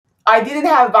I didn't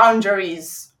have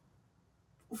boundaries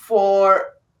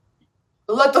for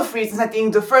a lot of reasons. I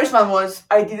think the first one was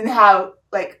I didn't have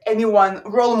like anyone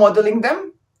role modeling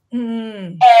them.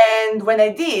 And when I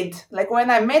did, like when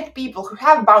I met people who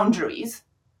have boundaries,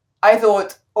 I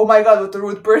thought, oh my God, what a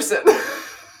rude person.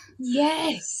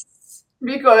 Yes.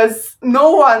 Because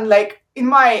no one, like in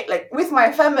my, like with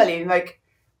my family, like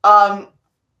um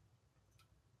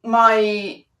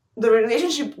the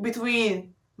relationship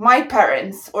between my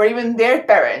parents or even their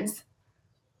parents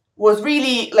was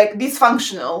really like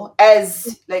dysfunctional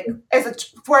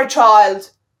for a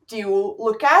child to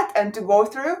look at and to go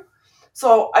through.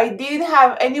 So I didn't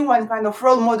have anyone kind of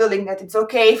role modeling that it's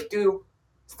okay to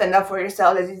stand up for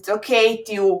yourself, that it's okay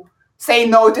to say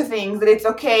no to things, that it's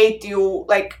okay to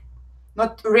like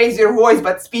not raise your voice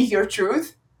but speak your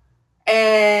truth.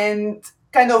 And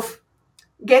kind of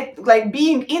get like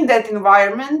being in that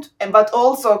environment, and but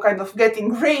also kind of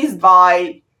getting raised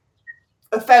by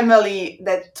a family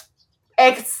that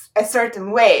acts a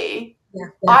certain way. Yeah.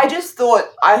 I just thought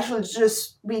I should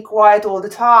just be quiet all the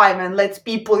time and let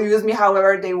people use me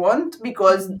however they want,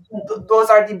 because those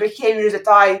are the behaviors that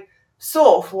I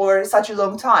saw for such a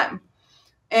long time.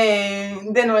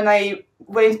 And then when I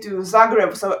went to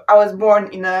Zagreb, so I was born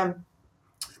in a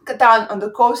town on the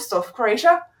coast of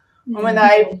Croatia. And when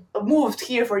I moved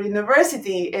here for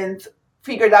university and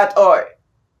figured out, oh,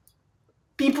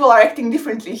 people are acting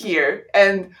differently here,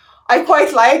 and I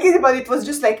quite like it, but it was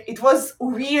just like it was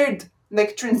weird,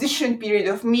 like transition period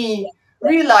of me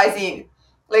realizing,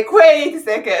 like, wait a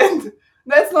second,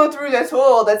 that's not rude at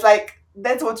all.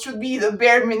 That's what should be the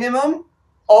bare minimum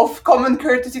of common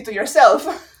courtesy to yourself.